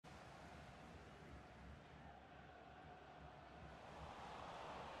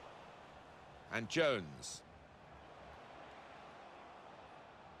And Jones.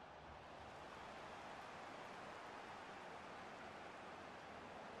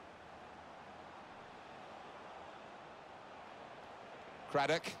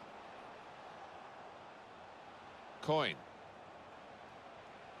 Craddock. Coyne.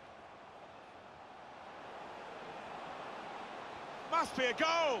 Must be a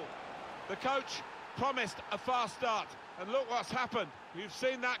goal! The coach promised a fast start, and look what's happened. You've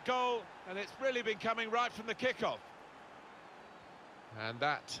seen that goal, and it's really been coming right from the kickoff. And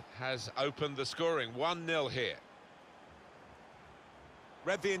that has opened the scoring. 1-0 here.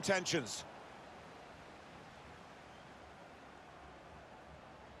 Read the intentions.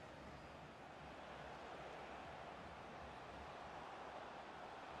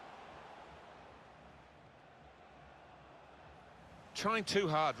 Trying too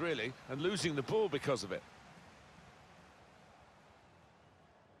hard, really, and losing the ball because of it.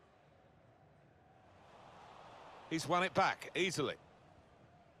 He's won it back easily.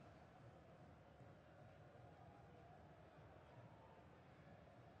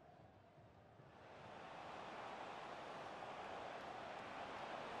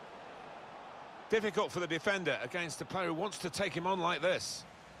 Difficult for the defender against a player who wants to take him on like this.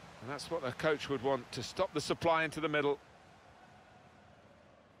 And that's what the coach would want, to stop the supply into the middle.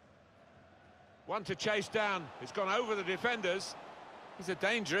 One to chase down. He's gone over the defenders. He's a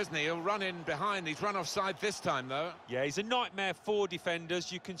danger, isn't he? He'll run in behind. He's run offside this time, though. Yeah, he's a nightmare for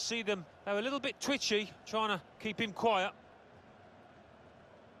defenders. You can see them. They're a little bit twitchy, trying to keep him quiet.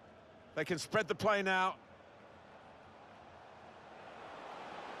 They can spread the play now.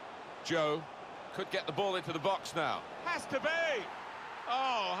 Joe could get the ball into the box now. Has to be!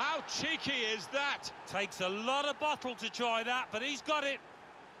 Oh, how cheeky is that? Takes a lot of bottle to try that, but he's got it.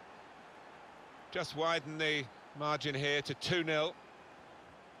 Just widen the margin here to 2-0.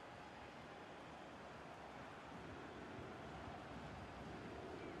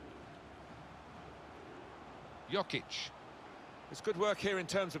 Jokic. It's good work here in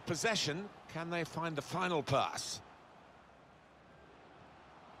terms of possession. Can they find the final pass?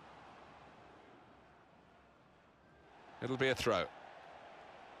 It'll be a throw.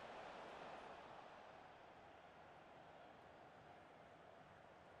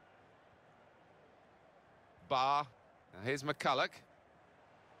 Now here's McCulloch.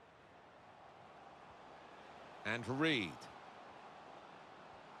 And Reed.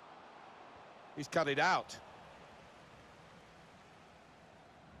 He's cut it out.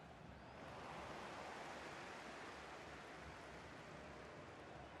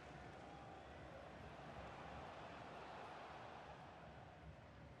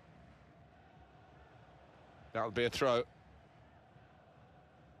 That'll be a throw.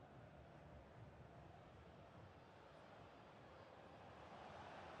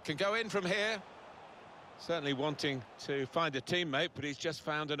 Can go in from here. Certainly wanting to find a teammate, but he's just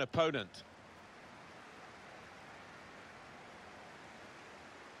found an opponent.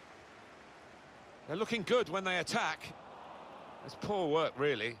 They're looking good when they attack. It's poor work,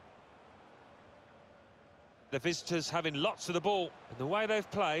 really. The visitors having lots of the ball. And the way they've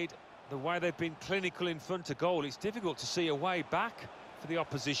played, the way they've been clinical in front of goal, it's difficult to see a way back for the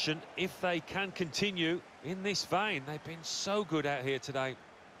opposition if they can continue in this vein. They've been so good out here today.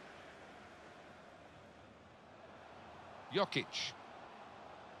 Jokic.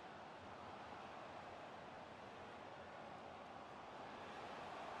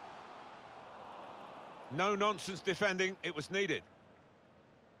 No nonsense defending, it was needed.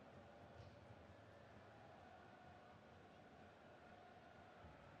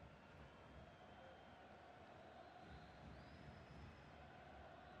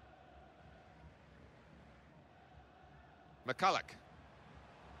 McCulloch.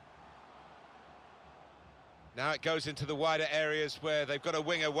 Now it goes into the wider areas where they've got a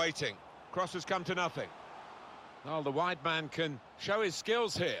winger waiting. Cross has come to nothing. Well, the wide man can show his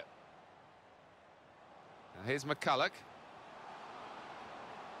skills here. Now here's McCulloch.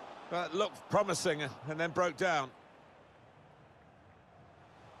 That looked promising and then broke down.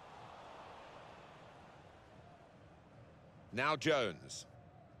 Now Jones.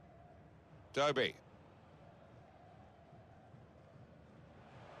 Dobie.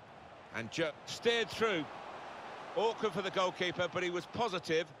 And steered through. Awkward for the goalkeeper, but he was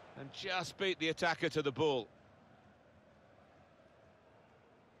positive and just beat the attacker to the ball.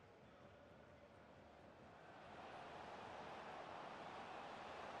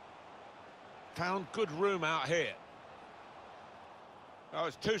 Found good room out here. Oh,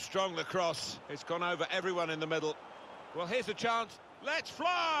 it's too strong, the cross. It's gone over everyone in the middle. Well, here's a chance. Let's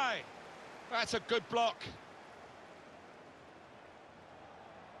fly! That's a good block.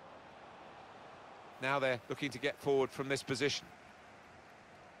 Now they're looking to get forward from this position.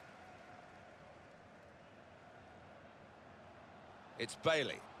 It's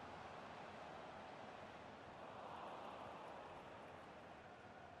Bailey.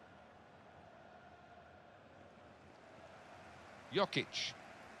 Jokic.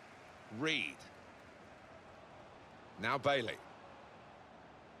 Reed. Now Bailey.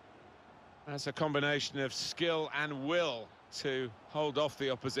 That's a combination of skill and will to hold off the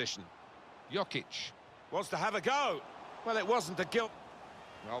opposition. Jokic. Wants to have a go. Well, it wasn't a guilt.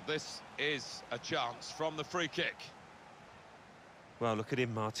 Well, this is a chance from the free kick. Well, look at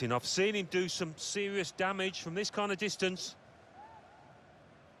him, Martin. I've seen him do some serious damage from this kind of distance.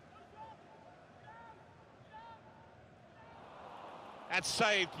 And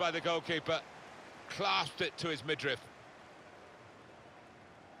saved by the goalkeeper. Clasped it to his midriff.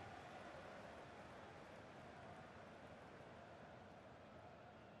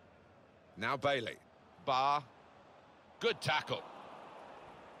 Now Bailey. Bar. Good tackle.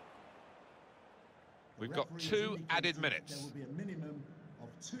 We've got 2 added minutes. There will be a minimum of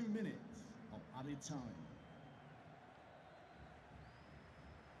 2 minutes of added time.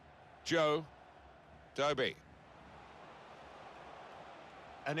 Joe. Dobie.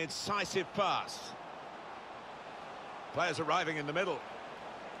 An incisive pass. Players arriving in the middle.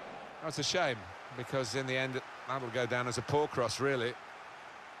 That's a shame, because in the end, that'll go down as a poor cross, really.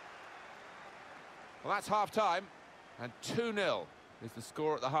 Well, that's half-time, and 2-0 is the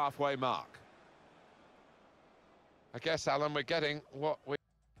score at the halfway mark. I guess, Alan, we're getting what we...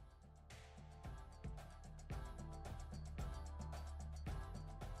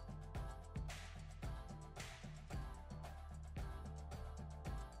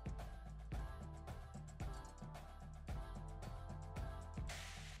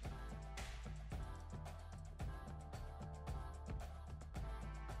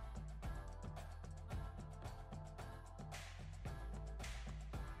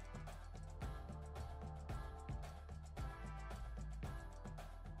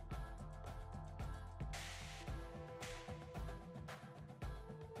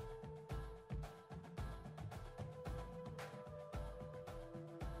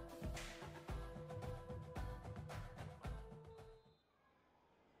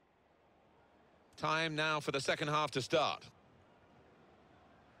 Time now for the second half to start.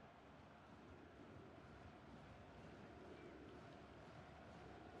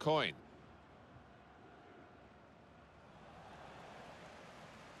 Coin.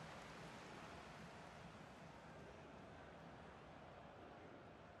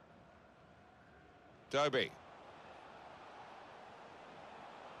 Dobie.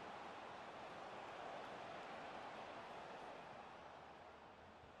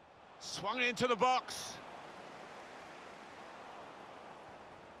 Swung into the box.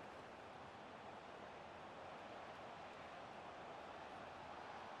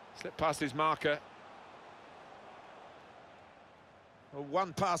 Slipped past his marker. Well,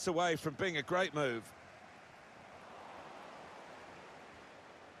 one pass away from being a great move.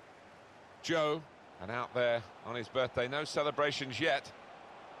 Joe, and out there on his birthday, no celebrations yet.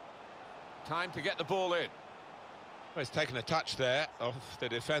 Time to get the ball in. Well, he's taken a touch there off the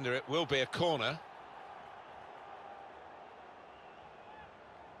defender. It will be a corner.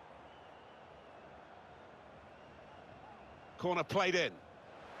 Corner played in.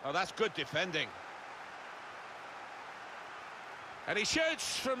 Oh, that's good defending. And he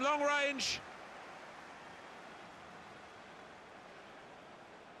shoots from long range.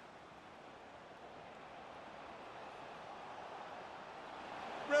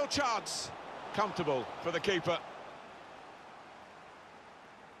 Real chance. Comfortable for the keeper.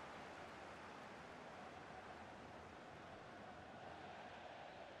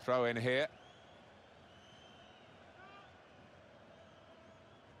 Throw in here.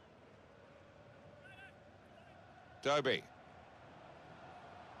 Dobie.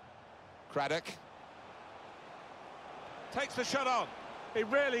 Craddock. Takes the shot on. He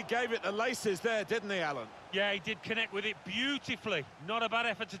really gave it the laces there, didn't he, Alan? Yeah, he did connect with it beautifully. Not a bad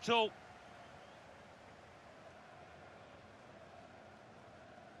effort at all.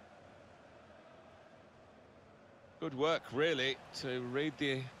 Good work, really, to read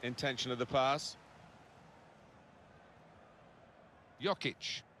the intention of the pass.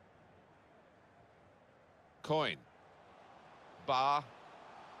 Jokic. Coin. Bar.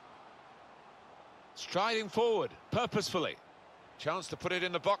 Striding forward, purposefully. Chance to put it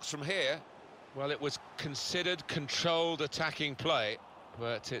in the box from here. Well, it was considered controlled attacking play,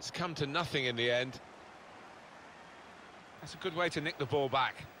 but it's come to nothing in the end. That's a good way to nick the ball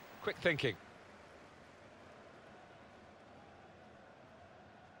back. Quick thinking.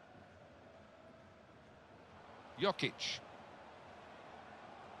 Jokic.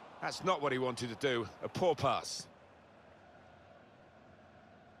 That's not what he wanted to do. A poor pass.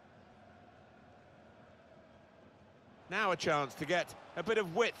 Now a chance to get a bit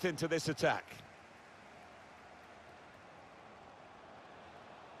of width into this attack.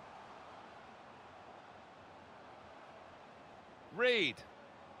 Reed.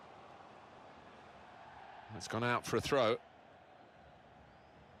 It's gone out for a throw.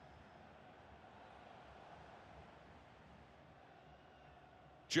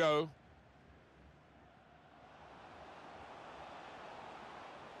 Joe.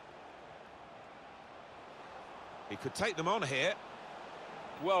 He could take them on here.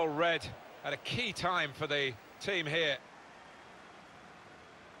 Well read at a key time for the team here.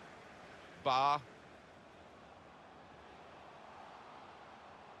 Bar.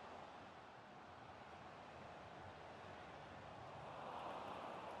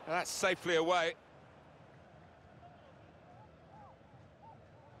 That's safely away.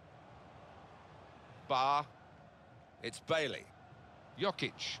 Bar. It's Bailey.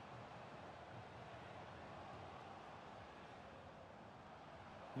 Jokic.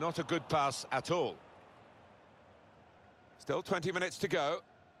 Not a good pass at all. Still 20 minutes to go.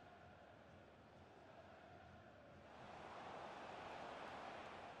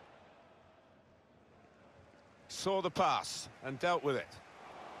 Saw the pass and dealt with it.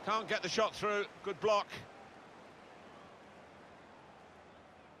 Can't get the shot through. Good block.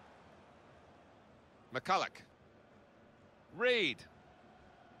 McCulloch. Reed.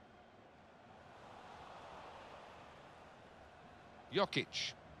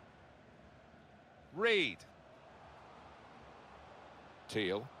 Jokic. Reed.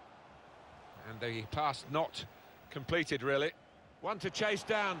 Teal. And the pass not completed, really. One to chase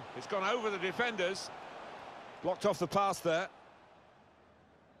down. It's gone over the defenders. Blocked off the pass there.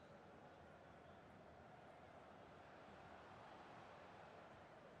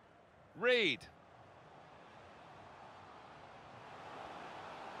 Reed.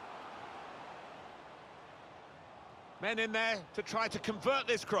 Men in there to try to convert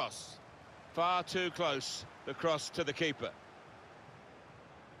this cross. Far too close, the cross to the keeper.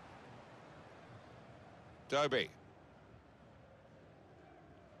 Dobie.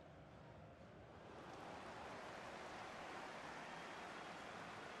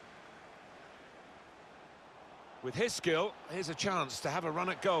 With his skill, here's a chance to have a run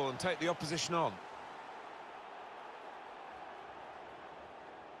at goal and take the opposition on.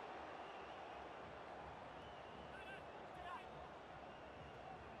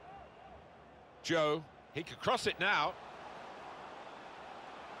 Joe, he could cross it now.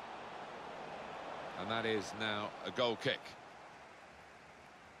 And that is now a goal kick.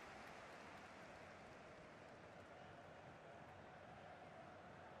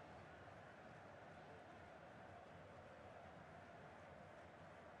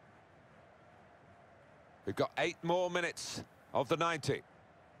 We've got 8 more minutes of the 90.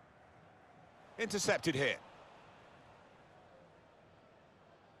 Intercepted here.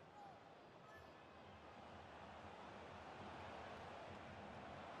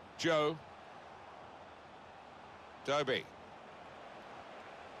 Joe. Dobie.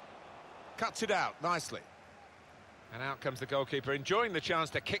 Cuts it out nicely. And out comes the goalkeeper, enjoying the chance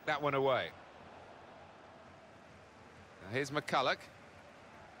to kick that one away. Now here's McCulloch.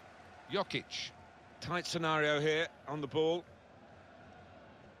 Jokic. Tight scenario here on the ball.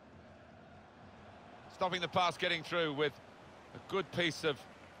 Stopping the pass getting through with a good piece of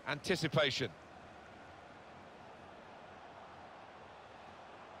anticipation.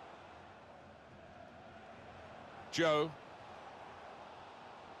 Joe.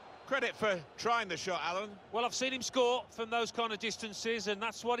 Credit for trying the shot, Alan. Well, I've seen him score from those kind of distances, and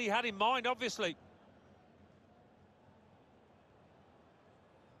that's what he had in mind, obviously.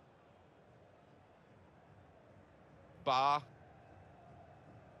 Bar.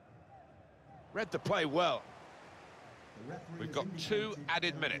 Read the play well. We've got 2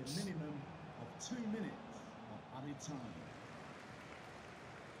 added minutes. A minimum of 2 minutes of added time.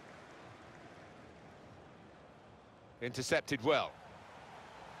 Intercepted well.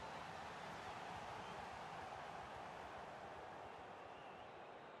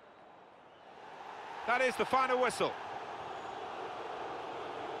 That is the final whistle.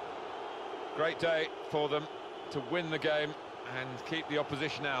 Great day for them to win the game and keep the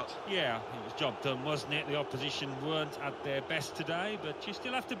opposition out. Yeah, it was job done, wasn't it? The opposition weren't at their best today, but you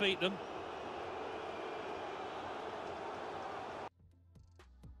still have to beat them.